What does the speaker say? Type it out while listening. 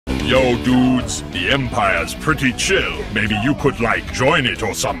Yo, dudes, the Empire's pretty chill. Maybe you could, like, join it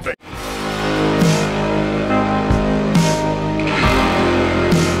or something.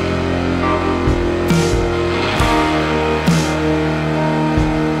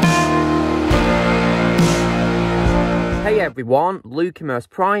 Hey everyone, Multiverse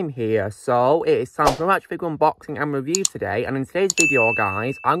Prime here. So it is time for a match figure unboxing and review today, and in today's video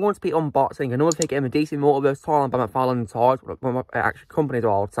guys, I'm going to be unboxing another figure in the DC Multiverse toy by McFarlane Toys, one of my actual companies of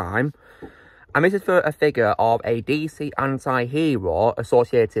all time. And this is for a figure of a DC anti-hero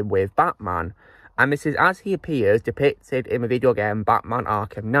associated with Batman. And this is as he appears depicted in the video game Batman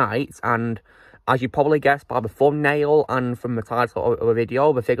Arkham Knight. And as you probably guessed by the thumbnail and from the title of the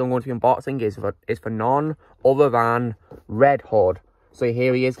video, the figure I'm going to be unboxing is for none other than Red Hood. So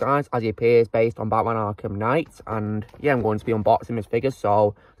here he is guys, as he appears based on Batman Arkham Knight. And yeah, I'm going to be unboxing this figure.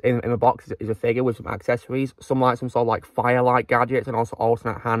 So in the box is a figure with some accessories, some sort of like firelight gadgets and also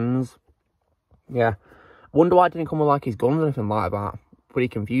alternate hands. Yeah, wonder why it didn't come with like his guns or anything like that. Pretty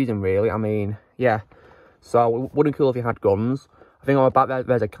confusing really. I mean, yeah, so it wouldn't be cool if he had guns. I think on the back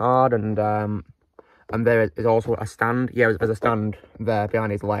there's a card, and there is also a stand. Yeah, there's a stand there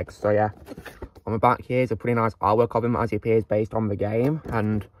behind his legs. So yeah, on the back here is a pretty nice artwork of him as he appears based on the game.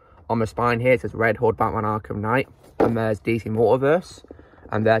 And on the spine here it says Red Hood Batman Arkham Knight. And there's DC Multiverse.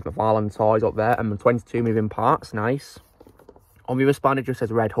 And there's McFarlane Toys up there. And the 22 moving parts, nice. On the other spine it just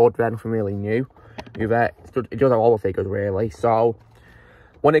says Red Hood there, nothing really new. It does have all the figures really. So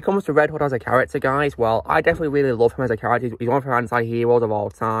when it comes to Red Hood as a character guys, well, I definitely really love him as a character. He's one of the anti-heroes of all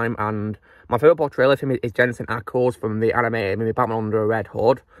time, and my favourite portrayal of him is Jensen Ackles from the animated movie Batman Under a Red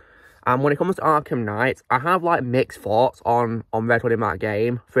Hood. And when it comes to Arkham Knight, I have like mixed thoughts on Red Hood in that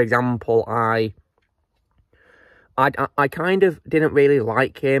game. For example, I kind of didn't really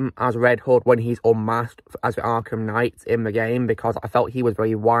like him as Red Hood when he's unmasked as Arkham Knight in the game, because I felt he was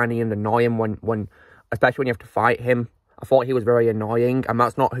very whiny and annoying when especially when you have to fight him. I thought he was very annoying, and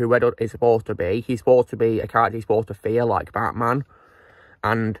that's not who Red Hood is supposed to be. He's supposed to be a character he's supposed to fear, like Batman.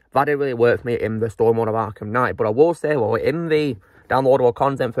 And that didn't really work for me in the story mode of Arkham Knight. But I will say, well, in the downloadable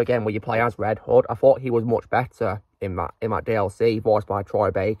content for a game where you play as Red Hood, I thought he was much better in that DLC, voiced by Troy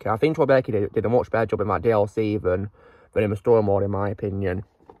Baker. I think Troy Baker did a much better job in that DLC than in the story mode, in my opinion.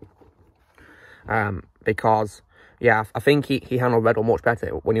 Because, yeah, I think he handled Red Hood much better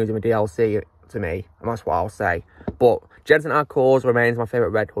when he was in the DLC, to me, and that's what I'll say. But Jensen Ackles remains my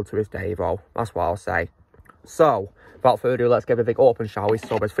favourite Red Hood to this day, though. That's what I'll say. So, without further ado, let's get the big open, shall we?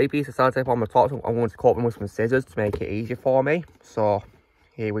 So, there's 3 pieces of sellotape on the top, so I'm going to cut them with some scissors to make it easier for me. So,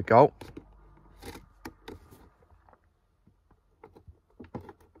 here we go.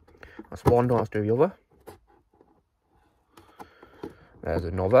 That's one, let's do the other. There's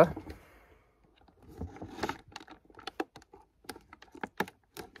another.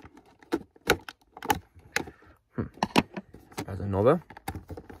 There's another.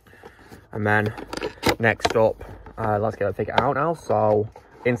 And then next up, let's get the figure out now. So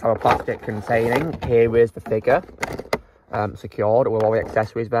inside a plastic containing, here is the figure, secured with all the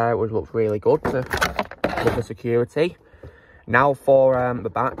accessories there, which looks really good with the security. Now for the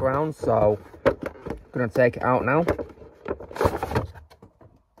background. So I'm gonna take it out now.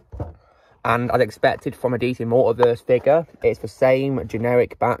 And as expected from a DC Multiverse figure, it's the same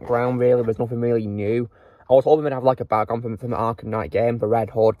generic background really. There's nothing really new. I was hoping they'd have like a background from the Arkham Knight game, the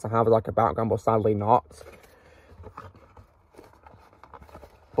Red Hood, to have like a background, but sadly not.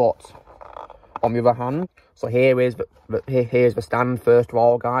 But on the other hand, so here's the stand first of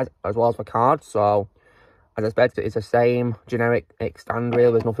all, guys, as well as the card. So as expected, it's the same generic stand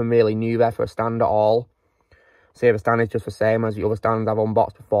really. There's nothing really new there for a stand at all. So the stand is just the same as the other stands I've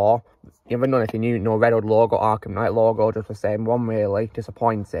unboxed before. You haven't done anything new, no Red Hood logo, Arkham Knight logo, just the same one really.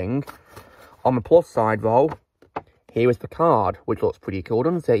 Disappointing. On the plus side though, here is the card, which looks pretty cool,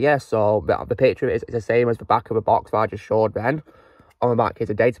 doesn't it? Yeah, so the picture is the same as the back of the box that I just showed then. On the back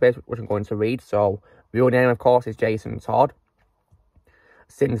is a database, which I'm going to read. So, the real name, of course, is Jason Todd.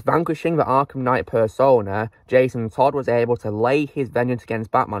 Since vanquishing the Arkham Knight persona, Jason Todd was able to lay his vengeance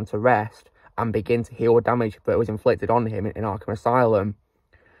against Batman to rest and begin to heal the damage that was inflicted on him in Arkham Asylum.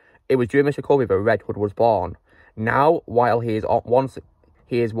 It was during this recovery that Red Hood was born. Now, while he is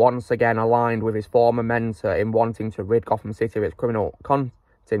once again aligned with his former mentor in wanting to rid Gotham City of its criminal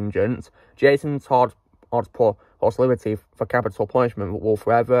contingent, Jason Todd's possibility for capital punishment will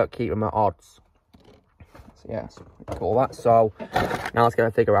forever keep him at odds. So, yes, cool that. So, now let's get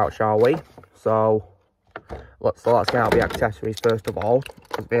a figure out, shall we? So let's get out the accessories first of all,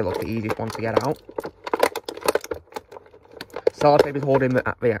 because they look the easiest one to get out. Sellotape is holding the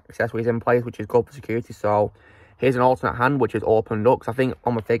accessories in place, which is good for security. So Here's an alternate hand, which is opened up, because I think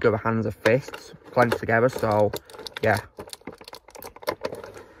on the figure the hands are fists clenched together, so yeah.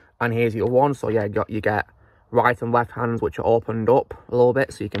 And here's the other one, so yeah, you get right and left hands, which are opened up a little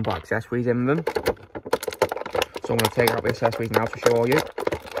bit, so you can put accessories in them. So I'm going to take out the accessories now to show you.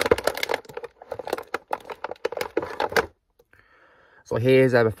 So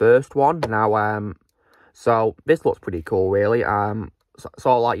here's the first one. Now, so this looks pretty cool, really.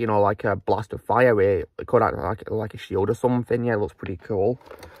 Sort of like, you know, like a blast of fire. It could act like a shield or something. Yeah, it looks pretty cool.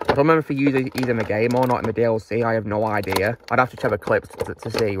 I don't remember if he used it in the game or not in the DLC. I have no idea. I'd have to check the clips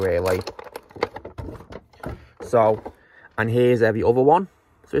to see, really. So, and here's the other one.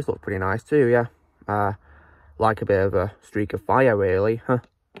 So this looks pretty nice too, yeah. Like a bit of a streak of fire, really. Huh.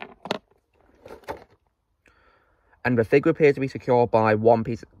 And the figure appears to be secured by one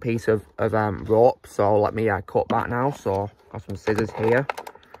piece of rope. So let me cut that now. So got some scissors here.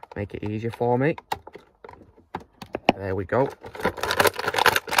 Make it easier for me. There we go.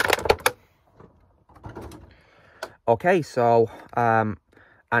 Okay, so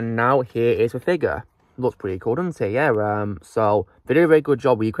and now here is the figure. Looks pretty cool, doesn't it? Yeah. So they did a very good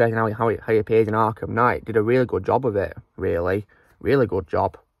job recreating how he appears in Arkham Knight. Did a really good job of it. Really good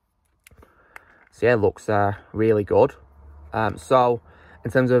job. So yeah, it looks really good. So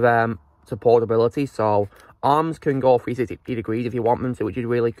in terms of supportability, so arms can go 360 degrees if you want them to, which is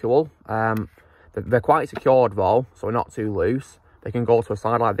really cool. They're quite secured though, so not too loose. They can go to a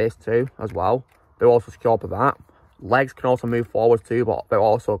side like this too, as well. They're also secured for that. Legs can also move forwards too, but they're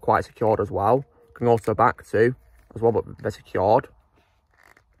also quite secured as well. Can go to the back too, as well, but they're secured.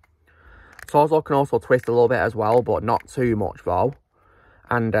 Torso can also twist a little bit as well, but not too much though.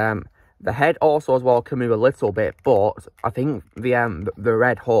 And the head also as well can move a little bit, but I think the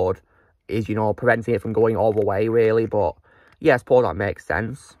red hood is, you know, preventing it from going all the way, really. But yeah, I suppose that makes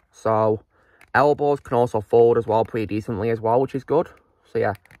sense. So elbows can also fold as well pretty decently as well, which is good. So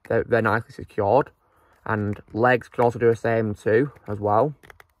yeah, they're nicely secured. And legs can also do the same too as well.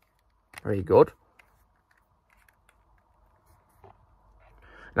 Very good.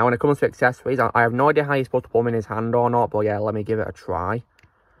 Now when it comes to accessories, I have no idea how you're supposed to put them in his hand or not, but yeah, let me give it a try.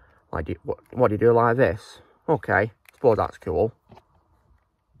 Like, what do you do like this? Okay, I suppose that's cool.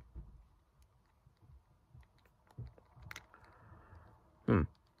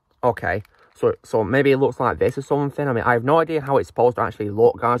 Okay, so maybe it looks like this or something. I mean, I have no idea how it's supposed to actually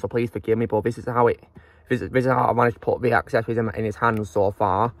look, guys, so please forgive me, but this is how this is how I managed to put the accessories in his hands so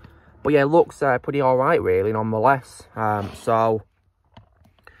far. But yeah, it looks pretty alright, really, nonetheless. So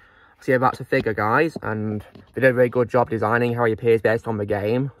yeah, that's the figure, guys, and they did a very good job designing how he appears based on the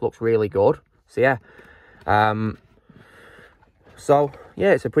game. Looks really good. So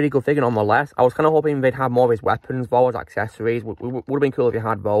yeah, it's a pretty good figure nonetheless. I was kind of hoping they'd have more of his weapons, though, as accessories. Would have been cool if he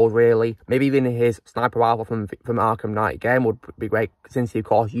had those, really. Maybe even his sniper rifle from Arkham Knight game would be great, since he, of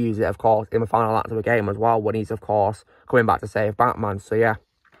course, used it, of course, in the final act of the game as well, when he's, of course, coming back to save Batman. So yeah.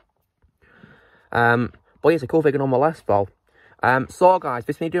 But yeah, it's a cool figure nonetheless, though. So guys,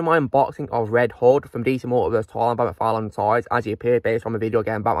 this is me doing my unboxing of Red Hood from DC Multiverse Toy by McFarlane Toys, as he appeared based on the video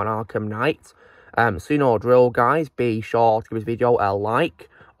game Batman Arkham Knight. So you know drill, guys. Be sure to give this video a like.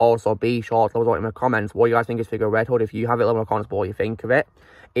 Also, be sure to let us know in the comments what you guys think of this figure Red Hood. If you have it, let me know in the comments what you think of it.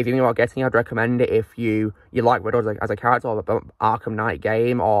 If you think about getting it, I'd recommend it if you like Red Hood as a character of the Arkham Knight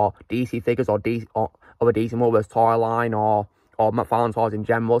game, or DC figures, or the DC Multiverse toy line, or McFarlane Toys in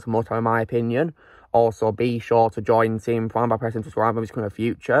general, so most in my opinion. Also, be sure to join Team Prime by pressing subscribe in the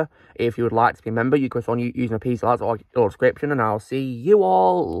future. If you would like to be a member, you can go on using a piece of that or description, and I'll see you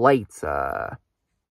all later.